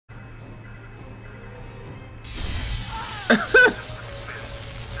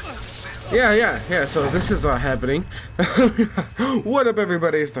Yeah. So this is happening. What up,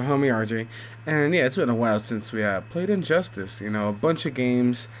 everybody? It's the homie RJ, and yeah, it's been a while since we played Injustice. You know, a bunch of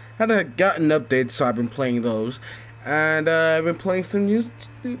games. Hadn't gotten updates, so I've been playing those, and I've been playing some new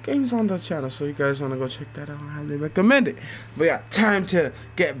games on the channel. So you guys want to go check that out? I highly recommend it. But yeah, time to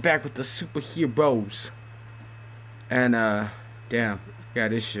get back with the superheroes. And damn, yeah,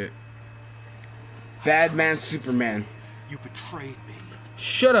 this shit. Badman, Superman. You betrayed me.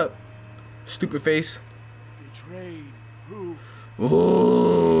 Shut up, stupid face. Betrayed who?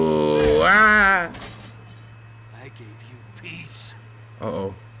 Ooh, ah. I gave you peace.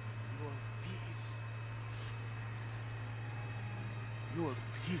 Uh-oh. Your peace. Your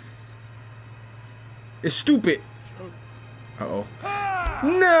peace. It's stupid. Joke. Uh-oh.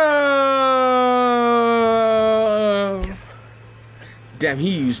 No! Damn, he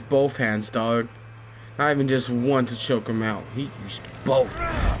used both hands, dog. Not even just one to choke him out. He used both.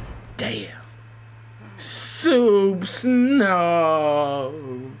 Damn. Soups, no.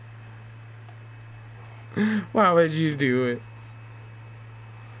 Why would you do it?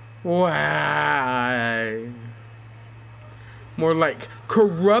 Why? More like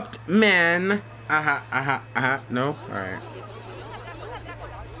corrupt man. No? Alright.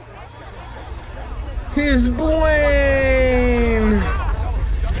 His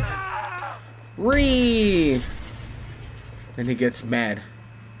brain! Then he gets mad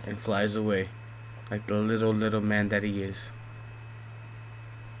and flies away. Like the little man that he is.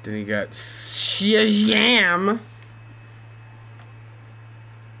 Then he got Shazam!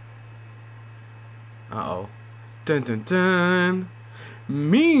 Uh-oh. Dun dun dun.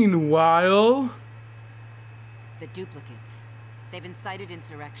 Meanwhile... The duplicates. They've incited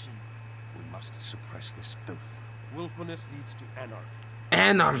insurrection. We must suppress this filth. Willfulness leads to anarchy.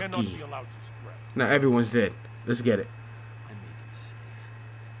 Anarchy. Cannot be allowed to spread. Now everyone's dead. Let's get it. I made them safe.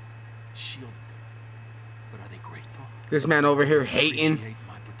 Shielded them. But are they grateful? This man over here hating. Appreciate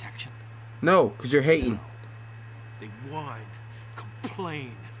my protection? No, because you're hating. No. They whine,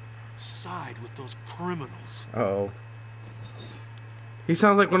 complain, side with those criminals. Uh-oh. He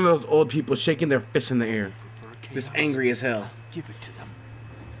sounds like one of those old people shaking their fists in the air. Just angry as hell. Give it to them.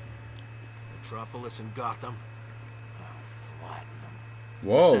 Metropolis and Gotham. I'll flatten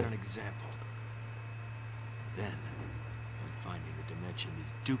them. Whoa. Set an example. Then, I'm finding the dimension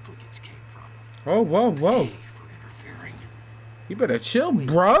these duplicates came from. Oh, whoa. Pay for interfering. You better chill,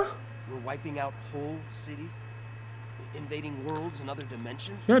 bruh. We're wiping out whole cities? Invading worlds and other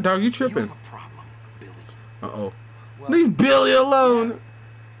dimensions? Yeah, dog, you You tripping. have a problem, Billy. Uh-oh. Well, Leave Billy alone. yeah,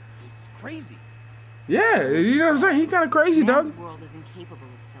 it's crazy. Yeah, you know what I'm saying? He kind of crazy, Man's dog. world is incapable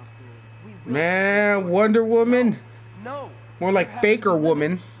of self-rule. We will Man, Wonder Woman. No. More like There have to Baker be Woman.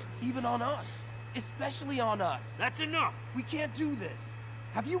 limits, even on us. Especially on us. That's enough. We can't do this.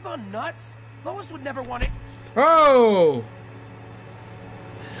 Have you gone nuts? Lois would never want it. Oh.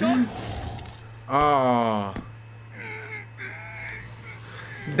 Just Oh.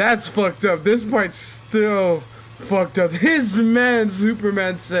 That's fucked up. This part's still fucked up. His man,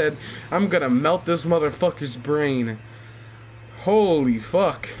 Superman, said, I'm gonna melt this motherfucker's brain. Holy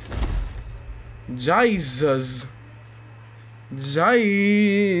fuck. Jesus.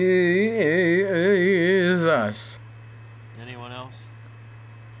 Jesus. Anyone else?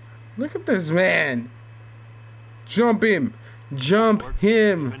 Look at this man. Jump him. Jump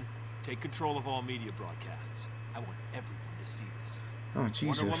him. Stephen, take control of all media broadcasts. I want everyone to see this. Oh,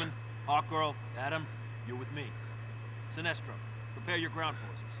 Jesus. Wonder Woman, Hawkgirl, Adam, you're with me. Sinestro, prepare your ground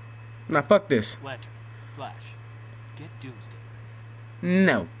forces. Now, fuck this. Lantern, Flash, get Doomsday ready.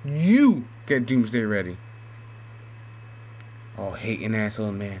 No. You get Doomsday ready. Oh, hating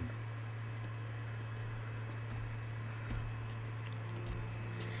asshole man.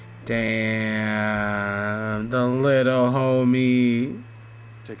 Damn, the little homie.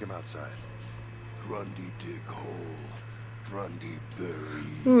 Take him outside. Grundy dig hole. Grundy bury.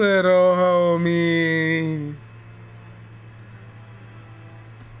 Little homie.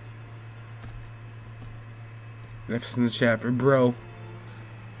 That's in the chapter, bro.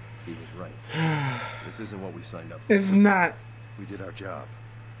 He was right. This isn't what we signed up for. It's not. We did our job.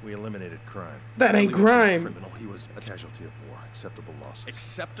 We eliminated crime. That ain't Billy wasn't a crime. criminal. He was a casualty of war. Acceptable losses.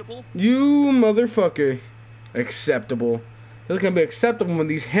 Acceptable? You motherfucker. Acceptable. It's gonna be acceptable when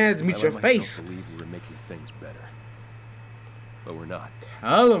these hands meet I your let myself face. believe we were making things better. But we're not.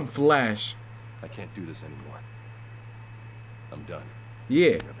 Tell him, Flash. I can't do this anymore. I'm done. Yeah,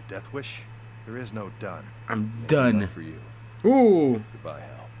 You have a death wish? There is no done. I'm Maybe done. not for you. Ooh. Goodbye,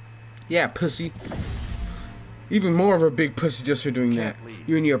 Hal. Yeah, pussy. Even more of a big pussy just for doing that. Can't leave.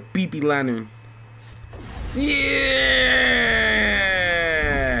 You and your beepy lantern. Yeah.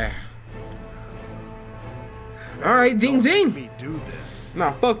 All right, ding ding. Me do this.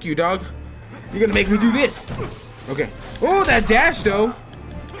 Nah, fuck you, dog. You're gonna make me do this. Okay. Oh, that dash though.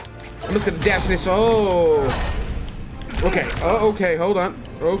 I'm just gonna dash this. Oh. Okay. Oh, okay. Hold on.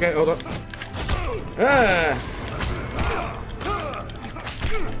 Okay, hold on.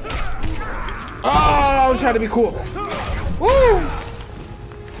 Oh, I'm trying to be cool. Woo!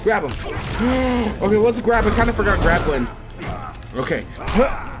 Grab him. Okay, what's grab? I kind of forgot grappling. Okay.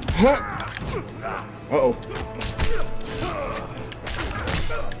 Uh-oh.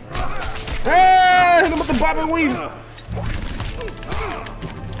 Hey, hit him with the bob and weaves.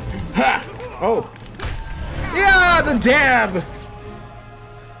 Ha! Oh. Yeah, the dab.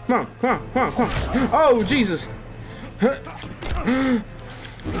 Come on, come on, come on, come on. Oh, Jesus.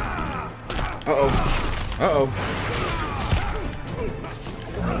 Uh-oh. Uh-oh.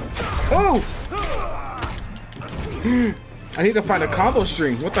 Oh! I need to find a combo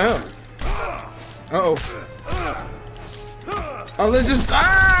string. What the hell? Uh-oh. Oh, let's just...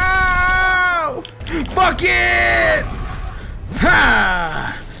 Oh! Fuck it!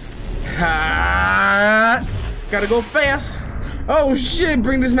 Ha! Ha! Gotta go fast. Oh, shit.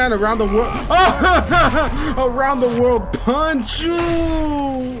 Bring this man around the world. Oh! Around the world punch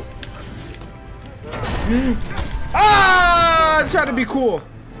you! Ah! Try to be cool.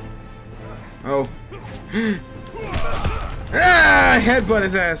 Oh. Ah! Headbutt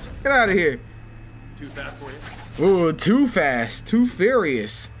his ass. Get out of here. Too fast for you? Ooh, too fast. Too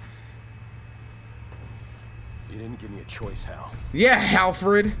furious. You didn't give me a choice, Hal. Yeah,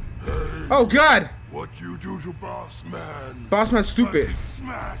 Halfred. Oh, God. What you do to Boss Man? Boss Man's stupid. Fucking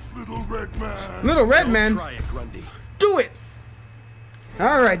smash Little Red Man. Little Red Man. Try it, Grundy. Do it.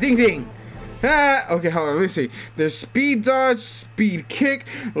 All right, ding ding. Ah, okay, hold on. Let me see. There's speed dodge, speed kick,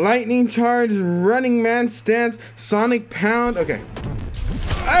 lightning charge, running man stance, sonic pound. Okay.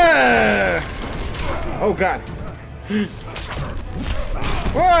 Ah! Oh God.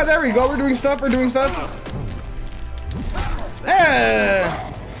 Oh, there we go. We're doing stuff. We're doing stuff. Ah!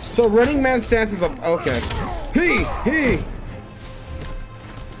 So running man stance is up. Okay. He.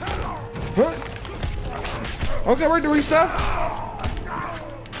 Huh? Okay, we're doing stuff.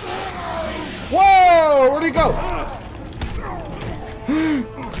 Whoa! Where'd he go? Ah!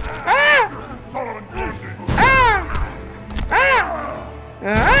 Ah!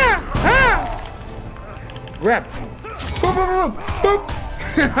 Ah! Ah! Grab. Boop, boop, boop,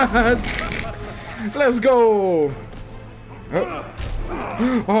 boop. Let's go.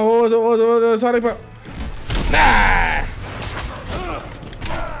 Oh, sorry, but ah!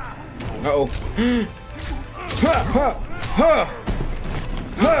 Uh-oh.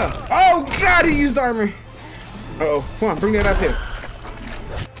 Oh God, he used armor. Uh-oh. Come on, bring that up here.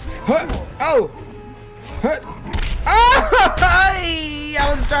 Oh. Oh!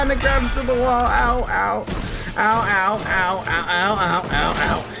 I was trying to grab him to the wall. Ow, ow. Ow, ow, ow, ow, ow, ow, ow,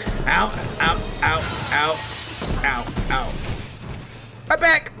 ow. Ow, ow, ow, ow. Ow, ow. I'm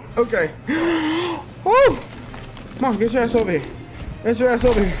back. Okay. Woo! Come on, get your ass over here. Get your ass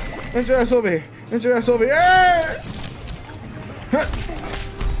over here. Get your ass over here. Get your ass over here.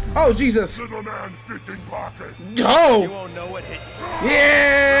 Oh, Jesus. Little man fitting pocket. Oh! You won't know what hit you.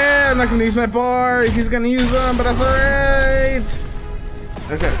 Yeah! I'm not gonna use my bars. He's gonna use them, but that's alright.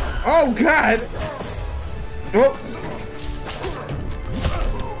 Okay. Oh, God. Oh.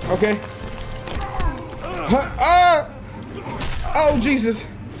 Okay. Oh, Jesus.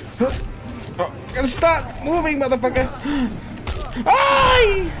 Oh, gotta stop moving, motherfucker.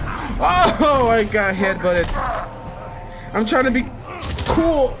 Ay! Oh, I got headbutted. I'm trying to be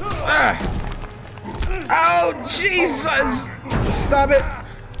cool. Ah. Oh, Jesus. Stop it.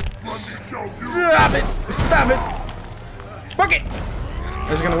 Stop it. Stop it. Fuck it.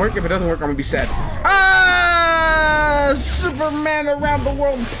 Is it gonna work? If it doesn't work, I'm gonna be sad. Ah! Superman around the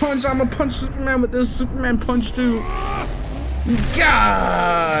world punch. I'm gonna punch Superman with this Superman punch too.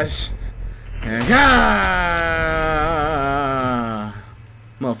 Gosh. Ah.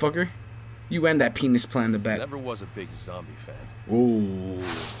 Motherfucker. You and that penis plant in the back. Never was a big zombie fan. Ooh.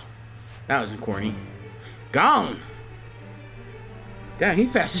 That wasn't corny. Gone. Damn, he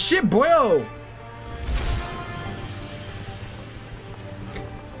fast as shit, boyo.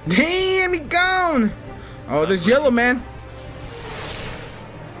 Damn, he gone. Oh, there's Yellow Man.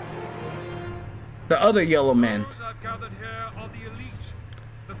 The other Yellow Man. Those I've gathered here are the elite,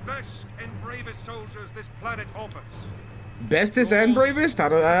 the best and bravest soldiers this planet offers. Bestest and bravest? I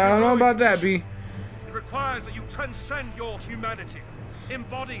don't know about that, B. It requires that you transcend your humanity,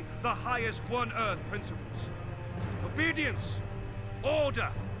 embody the highest one Earth principles: obedience, order,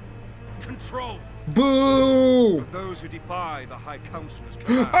 control. Boo! Those who defy the High Counselor's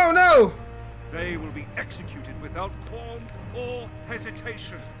command, Oh no! they will be executed without qualm or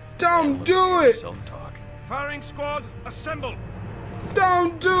hesitation. Don't do it! Self-talk. Firing squad, assemble!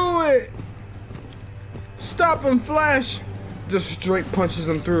 Don't do it! Stop him, Flash! Just straight punches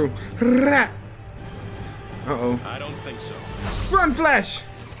him through. Rat! Uh-oh. I don't think so. Run, Flash!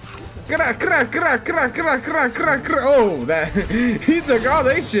 Oh, that he took all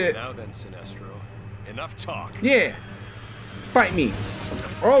that shit. Now then, Sinestro. Enough talk. Yeah. Fight me.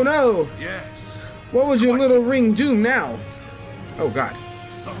 Oh no. Yes. What would your little ring do now? Oh god.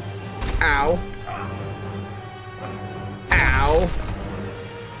 Ow. Ow.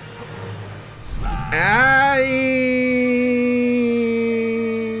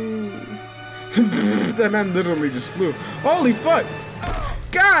 That man literally just flew. Holy fuck.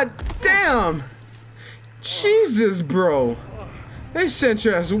 God damn. Jesus, bro. They sent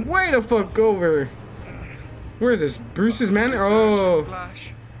your ass way the fuck over. Where is this? Bruce's man? Oh.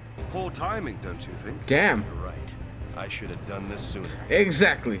 Flash. Poor timing, don't you think? Damn. You're right. I should have done this sooner.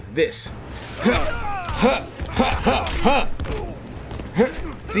 Exactly. This.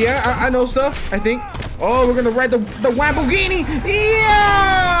 See, I know stuff, I think. Oh, we're gonna ride the Lamborghini.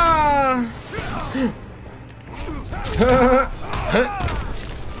 Yeah!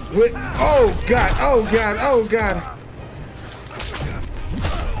 Oh god, oh god, oh god.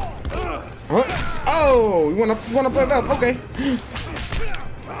 Oh, you wanna put it up? Okay.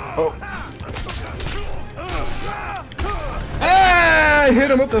 Oh. Ah,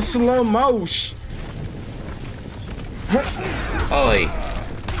 hit him with the slow motion. Oi.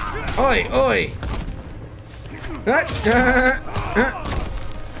 Oi, oi.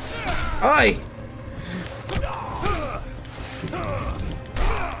 Oi.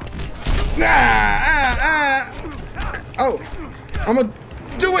 Oh, I'm gonna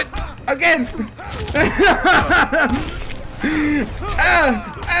do it again.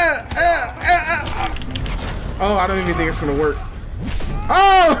 Oh, I don't even think it's gonna work.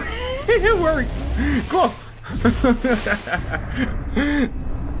 Oh, it worked. Cool.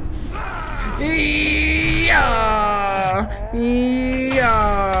 Yeah.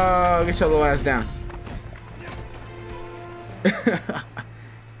 Yeah. Get your little ass down.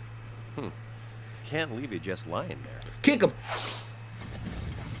 Can't leave you just lying there. Kick him.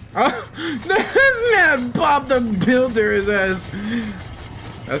 Oh, this man Bob the Builder is ass.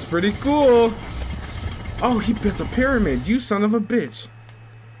 That's pretty cool. Oh, he built a pyramid. You son of a bitch.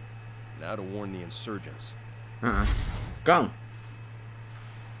 Now to warn the insurgents. Go.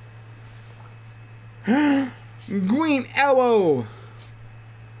 Green elbow.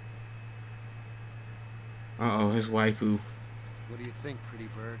 Uh-oh, his waifu. What do you think, pretty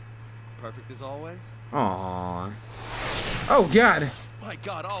bird? Perfect as always? Aww. Oh, God. My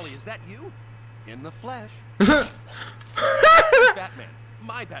God, Ollie, is that you? In the flesh. Batman.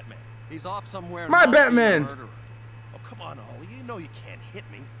 My Batman. He's off somewhere. My not Batman. being a murderer. Oh, come on, Ollie. You know you can't hit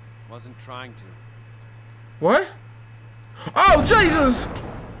me. Wasn't trying to. What? Oh, Jesus!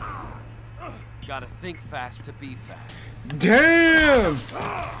 You gotta think fast to be fast. Damn!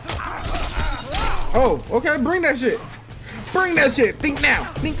 Oh, okay, bring that shit. Bring that shit. Think now.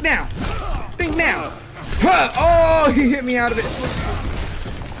 Think now. Think now. Huh. Oh, he hit me out of it.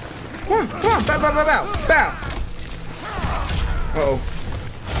 Come on, come on. Bow, bow, bow, bow. Bow. Uh-oh.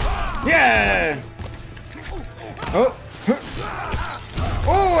 Yeah! Oh.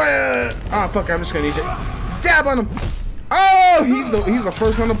 Oh, oh, fuck, I'm just gonna need it. Dab on him. Oh, he's the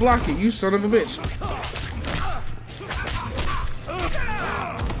first one to block it. You son of a bitch.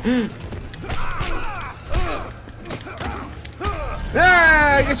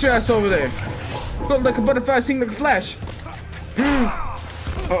 Ah, get your ass over there. Look like a butterfly, sing like a flash.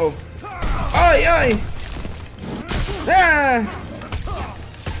 Uh-oh. Oi, oi. Ah.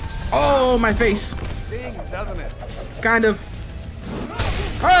 Oh, my face. Stings, doesn't it? Kind of.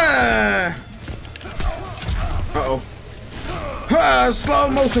 Ah. Uh-oh. Ah, slow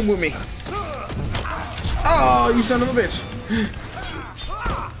motion with me. Oh, you son of a bitch.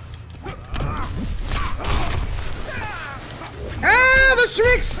 Ah, the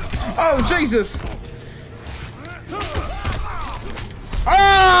shrieks. Oh, Jesus.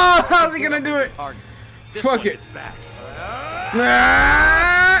 Oh, how's he gonna do it? Fuck it.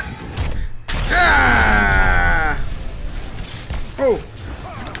 Ah. Ah. Oh.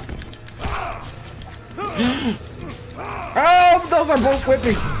 Oh, those are both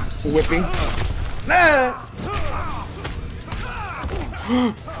whipping. Whipping. Ah.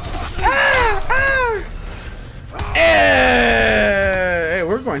 Hey,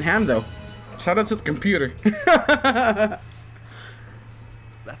 we're going ham though. Shout out to the computer.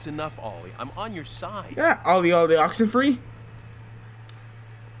 That's enough, Ollie. I'm on your side. Yeah, all the oxen free.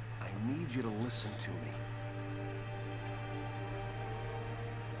 I need you to listen to me.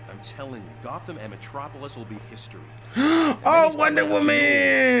 I'm telling you, Gotham and Metropolis will be history. Oh, Wonder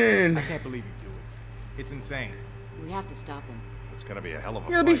Woman! I can't believe you do it. It's insane. We have to stop him. It's gonna be a hell of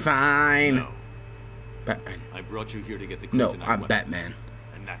a You'll be fine. No. Batman. I brought you here to get the No, kryptonite I'm weapon, Batman.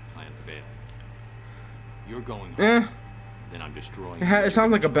 and that plan failed. You're going home. Eh, Then I'm destroying. it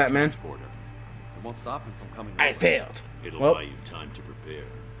sounds like a Batman. Transporter. It won't stop him from coming I over. failed. It'll Well, buy you time to prepare.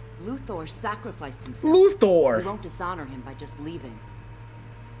 Luthor sacrificed himself. Luthor. We won't dishonor him by just leaving.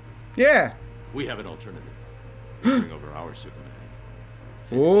 Yeah. We have an alternative. We bring over our Superman.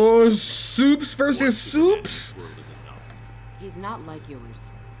 Oh, Soups versus One Superman in Soups? this world is enough. He's not like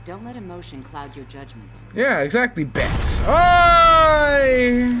yours. Don't let emotion cloud your judgment. Yeah, exactly, Bats.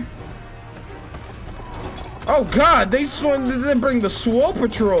 Oh! Oh God, they didn't bring the Swole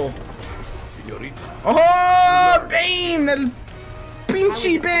Patrol. Señorita. Oh, Bane! El I was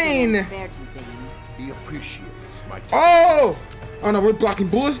Pinchy at Bane! school, spared you, Bane. He appreciates my time. Oh! Oh no, we're blocking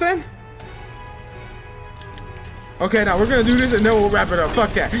bullets then? Okay, now we're gonna do this and then we'll wrap it up.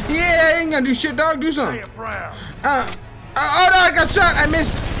 Fuck that. Yeah, I ain't gonna do shit, dog. Do something. Oh no, I got shot. I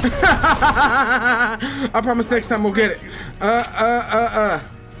missed. I promise next time we'll get it.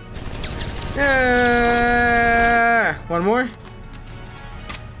 Yeah. One more.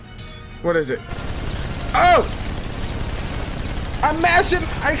 What is it? Oh! I'm mashing.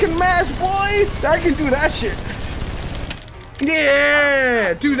 I can mash, boy. I can do that shit.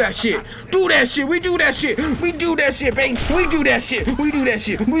 Yeah, do that shit. Do that shit. We do that shit. We do that shit, babe. We do that shit. We do that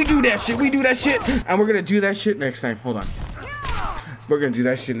shit. We do that shit. We do that shit. And we're gonna do that shit next time. Hold on. We're gonna do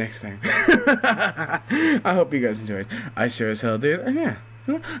that shit next time. I hope you guys enjoyed. I sure as hell did. And yeah.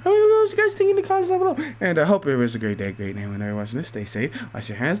 How many of you guys think in the comments down below? And I hope it was a great day, great night whenever you're watching this. Stay safe, wash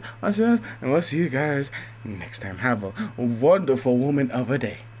your hands, and we'll see you guys next time. Have a wonderful woman of a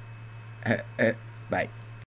day. Bye.